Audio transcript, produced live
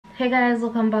Hey guys,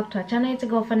 welcome back to our channel. It's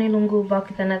your girl Fanny Lungu, back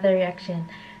with another reaction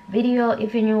video.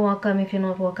 If you're new, welcome. If you're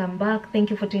not, welcome back. Thank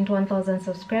you for 21,000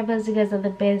 subscribers. You guys are the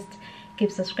best.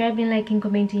 Keep subscribing, liking,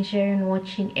 commenting, sharing,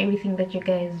 watching everything that you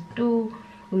guys do.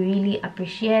 We really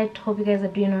appreciate. Hope you guys are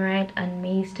doing alright and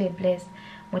may you stay blessed.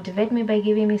 Motivate me by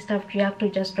giving me stuff to react to.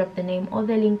 Just drop the name or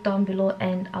the link down below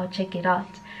and I'll check it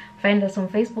out. Find us on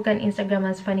Facebook and Instagram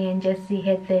as Fanny&jessy.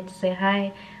 Head there to say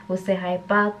hi. We'll say hi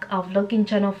back. Our vlogging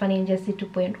channel Fanny&jessy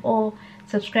 2.0.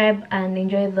 Subscribe and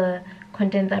enjoy the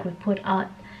content that we put out.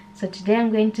 So today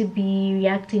I'm going to be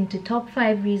reacting to top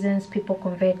 5 reasons people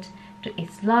convert to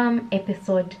Islam,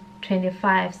 episode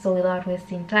 25. So without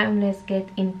wasting time, let's get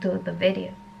into the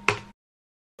video.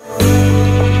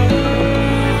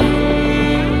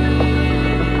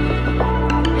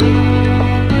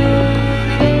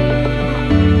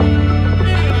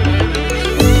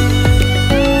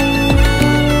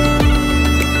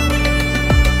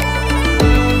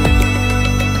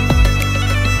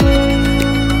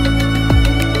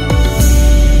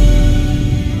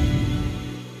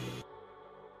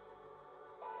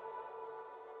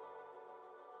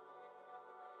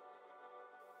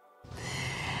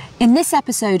 In this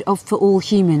episode of For All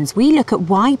Humans, we look at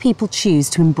why people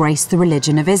choose to embrace the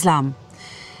religion of Islam.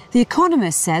 The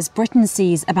Economist says Britain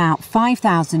sees about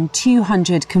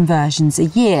 5,200 conversions a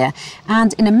year,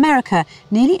 and in America,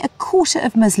 nearly a quarter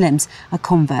of Muslims are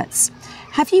converts.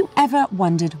 Have you ever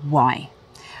wondered why?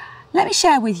 Let me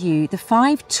share with you the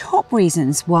 5 top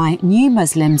reasons why new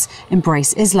Muslims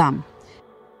embrace Islam.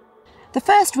 The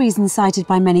first reason cited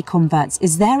by many converts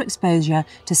is their exposure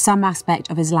to some aspect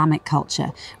of Islamic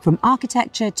culture, from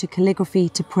architecture to calligraphy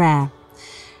to prayer.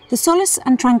 The solace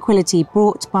and tranquility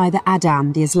brought by the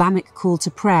adhan, the Islamic call to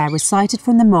prayer recited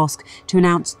from the mosque to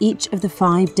announce each of the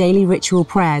 5 daily ritual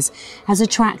prayers, has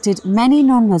attracted many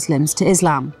non-Muslims to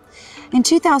Islam. In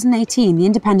 2018, the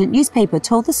Independent newspaper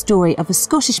told the story of a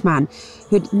Scottish man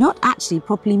who had not actually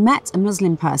properly met a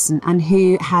Muslim person and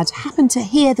who had happened to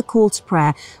hear the call to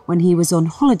prayer when he was on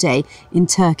holiday in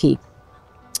Turkey.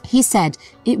 He said,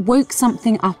 "It woke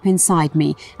something up inside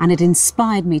me and it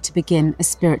inspired me to begin a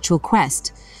spiritual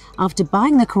quest." After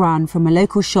buying the Quran from a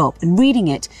local shop and reading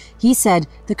it, he said,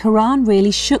 "The Quran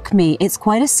really shook me. It's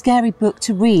quite a scary book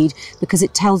to read because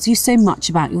it tells you so much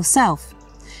about yourself."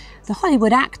 The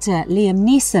Hollywood actor Liam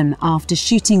Neeson, after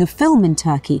shooting a film in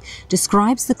Turkey,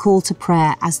 describes the call to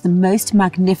prayer as the most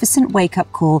magnificent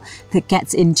wake-up call that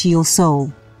gets into your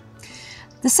soul.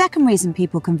 The second reason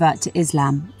people convert to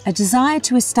Islam, a desire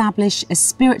to establish a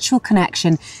spiritual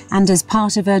connection and as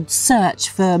part of a search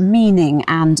for meaning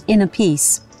and inner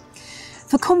peace.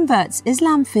 For converts,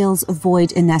 Islam fills a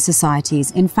void in their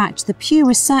societies. In fact, the Pew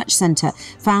Research Centre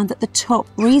found that the top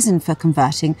reason for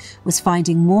converting was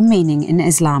finding more meaning in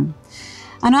Islam.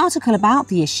 An article about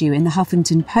the issue in the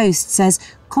Huffington Post says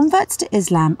converts to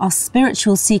Islam are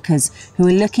spiritual seekers who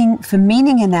are looking for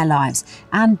meaning in their lives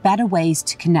and better ways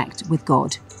to connect with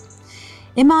God.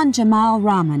 Imam Jamal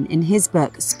Rahman, in his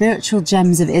book Spiritual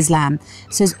Gems of Islam,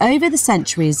 says over the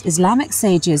centuries, Islamic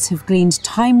sages have gleaned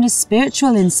timeless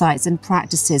spiritual insights and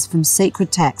practices from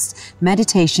sacred texts,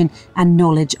 meditation and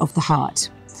knowledge of the heart.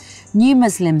 New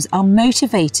Muslims are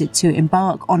motivated to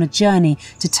embark on a journey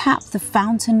to tap the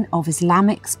fountain of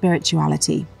Islamic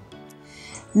spirituality.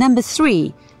 Number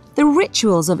 3, the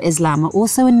rituals of Islam are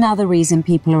also another reason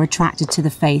people are attracted to the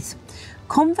faith.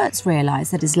 Converts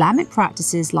realise that Islamic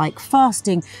practices like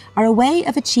fasting are a way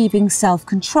of achieving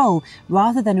self-control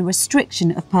rather than a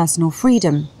restriction of personal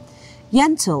freedom.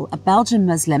 Yentel, a Belgian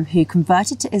Muslim who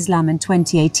converted to Islam in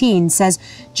 2018, says,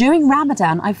 "During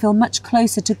Ramadan, I feel much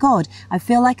closer to God. I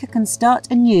feel like I can start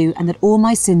anew and that all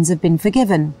my sins have been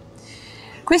forgiven."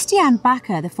 Christiane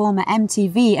Bakker, the former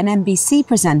MTV and NBC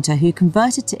presenter who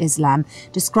converted to Islam,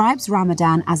 describes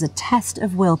Ramadan as a test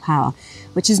of willpower,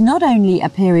 which is not only a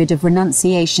period of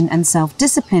renunciation and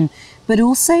self-discipline, but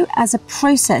also as a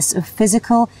process of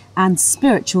physical and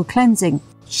spiritual cleansing.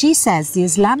 She says the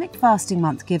Islamic fasting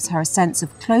month gives her a sense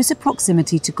of closer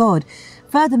proximity to God.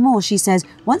 Furthermore, she says,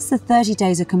 once the 30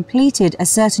 days are completed, a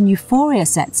certain euphoria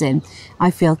sets in. "I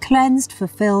feel cleansed,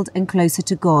 fulfilled and closer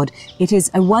to God. It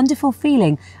is a wonderful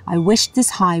feeling. I wish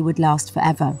this high would last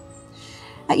forever."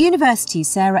 At university,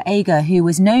 Sarah Ager, who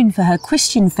was known for her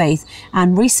Christian faith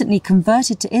and recently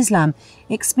converted to Islam,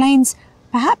 explains,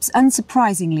 perhaps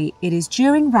unsurprisingly, it is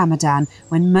during Ramadan,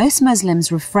 when most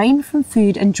Muslims refrain from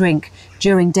food and drink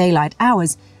during daylight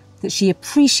hours, that she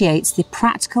appreciates the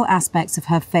practical aspects of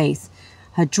her faith.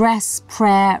 Her dress,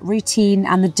 prayer, routine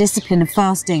and the discipline of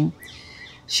fasting.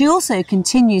 She also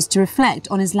continues to reflect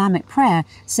on Islamic prayer,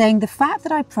 saying the fact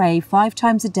that I pray 5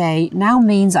 times a day now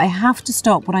means I have to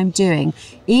stop what I'm doing.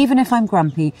 Even if I'm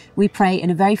grumpy, we pray in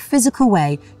a very physical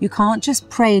way. You can't just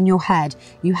pray in your head.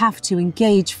 You have to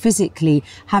engage physically,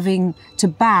 having to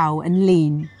bow and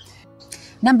lean.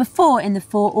 Number 4 in the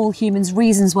For All Humans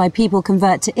reasons why people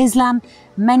convert to Islam,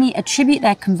 many attribute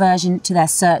their conversion to their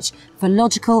search for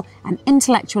logical and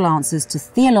intellectual answers to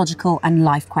theological and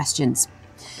life questions.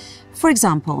 For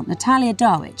example, Natalia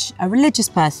Darwich, a religious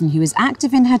person who is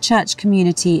active in her church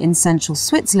community in central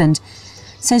Switzerland,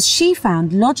 says she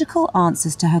found logical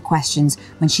answers to her questions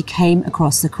when she came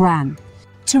across the Quran.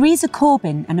 Teresa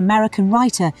Corbin, an American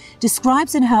writer,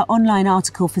 describes in her online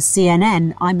article for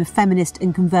CNN, I'm a Feminist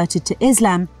and Converted to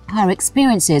Islam, her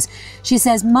experiences. She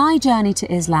says, my journey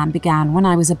to Islam began when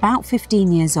I was about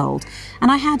 15 years old,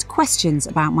 and I had questions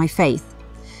about my faith.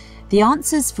 The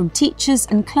answers from teachers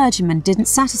and clergymen didn't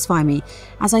satisfy me.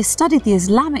 As I studied the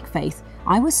Islamic faith,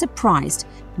 I was surprised.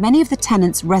 Many of the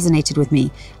tenets resonated with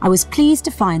me. I was pleased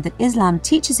to find that Islam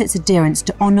teaches its adherents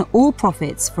to honour all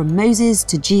prophets, from Moses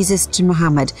to Jesus to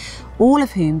Muhammad, all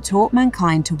of whom taught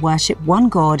mankind to worship one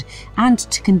God and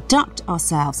to conduct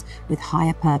ourselves with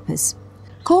higher purpose.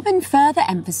 Corbin further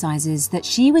emphasises that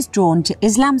she was drawn to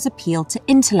Islam's appeal to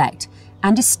intellect,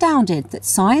 and astounded that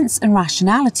science and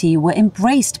rationality were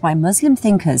embraced by Muslim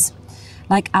thinkers,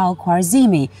 like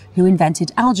al-Khwarizmi, who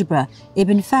invented algebra,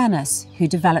 Ibn Fairness, who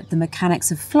developed the mechanics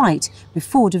of flight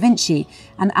before Da Vinci,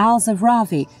 and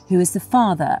al-Zawrawi, who is the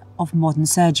father of modern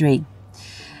surgery.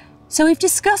 So we've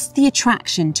discussed the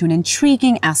attraction to an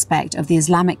intriguing aspect of the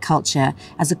Islamic culture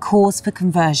as a cause for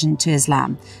conversion to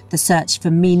Islam, the search for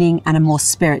meaning and a more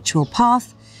spiritual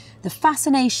path, the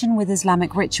fascination with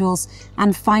Islamic rituals,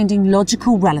 and finding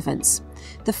logical relevance.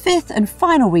 The 5th and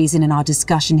final reason in our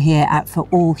discussion here at For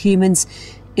All Humans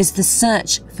is the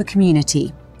search for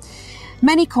community.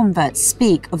 Many converts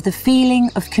speak of the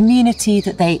feeling of community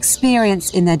that they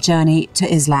experience in their journey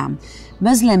to Islam.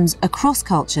 Muslims across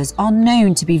cultures are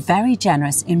known to be very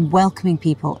generous in welcoming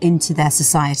people into their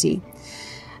society.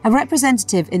 A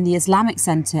representative in the Islamic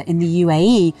Centre in the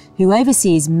UAE, who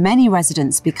oversees many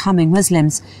residents becoming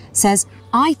Muslims, says,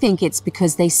 I think it's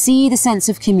because they see the sense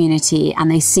of community and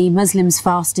they see Muslims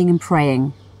fasting and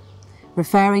praying,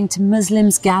 referring to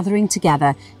Muslims gathering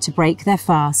together to break their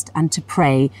fast and to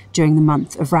pray during the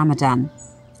month of Ramadan.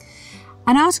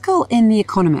 An article in The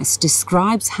Economist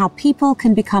describes how people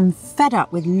can become fed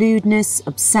up with lewdness,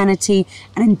 obscenity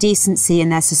and indecency in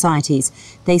their societies.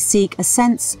 They seek a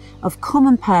sense of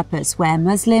common purpose where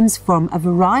Muslims from a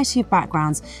variety of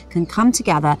backgrounds can come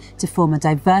together to form a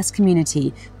diverse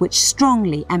community which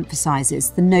strongly emphasises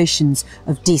the notions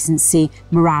of decency,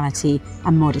 morality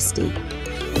and modesty.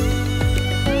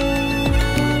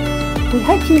 We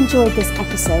hope you enjoyed this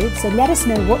episode, so let us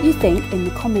know what you think in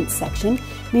the comments section.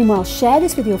 Meanwhile, share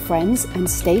this with your friends and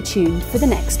stay tuned for the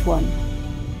next one.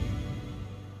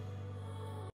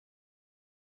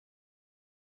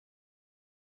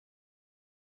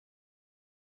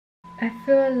 I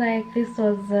feel like this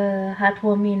was a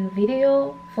heartwarming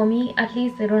video for me, at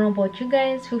least. I don't know about you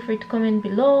guys. Feel free to comment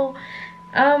below.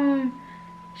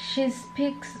 She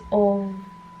speaks of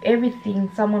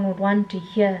everything someone would want to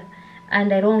hear,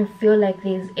 and I don't feel like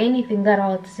there's anything that I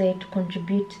would say to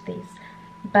contribute to this.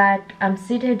 But I'm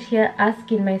seated here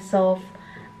asking myself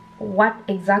what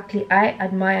exactly I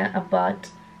admire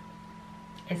about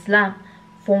Islam.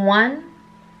 For one,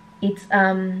 it's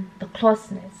the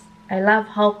closeness. I love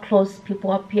how close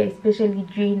people appear, especially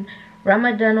during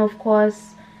Ramadan, of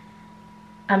course.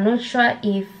 I'm not sure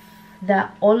if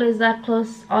they're always that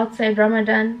close outside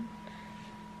Ramadan,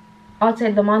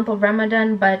 outside the month of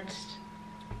Ramadan, but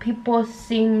people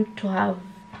seem to have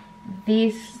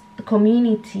this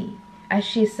community. As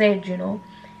she said, you know,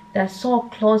 they're so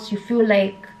close. You feel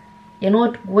like you're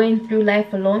not going through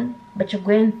life alone, but you're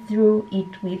going through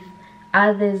it with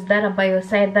others that are by your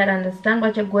side, that understand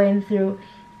what you're going through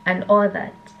and all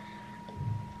that.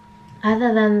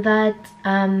 Other than that,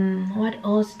 what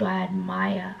else do I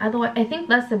admire? Otherwise, I think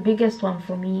that's the biggest one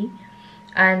for me,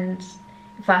 and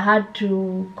if I had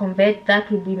to convert,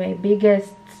 that would be my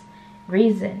biggest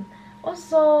reason.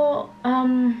 Also,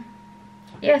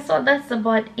 yeah, so that's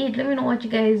about it. Let me know what you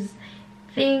guys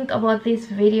think about this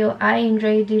video. I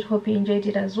enjoyed it. Hope you enjoyed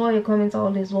it as well. Your comments are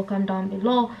always welcome down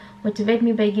below. Motivate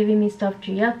me by giving me stuff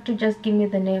to react to. Just give me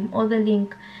the name or the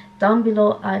link down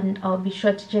below and I'll be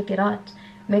sure to check it out.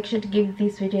 Make sure to give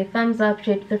this video a thumbs up,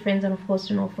 share it with your friends, and of course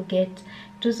do not forget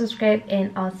to subscribe,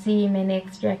 and I'll see you in my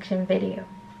next reaction video.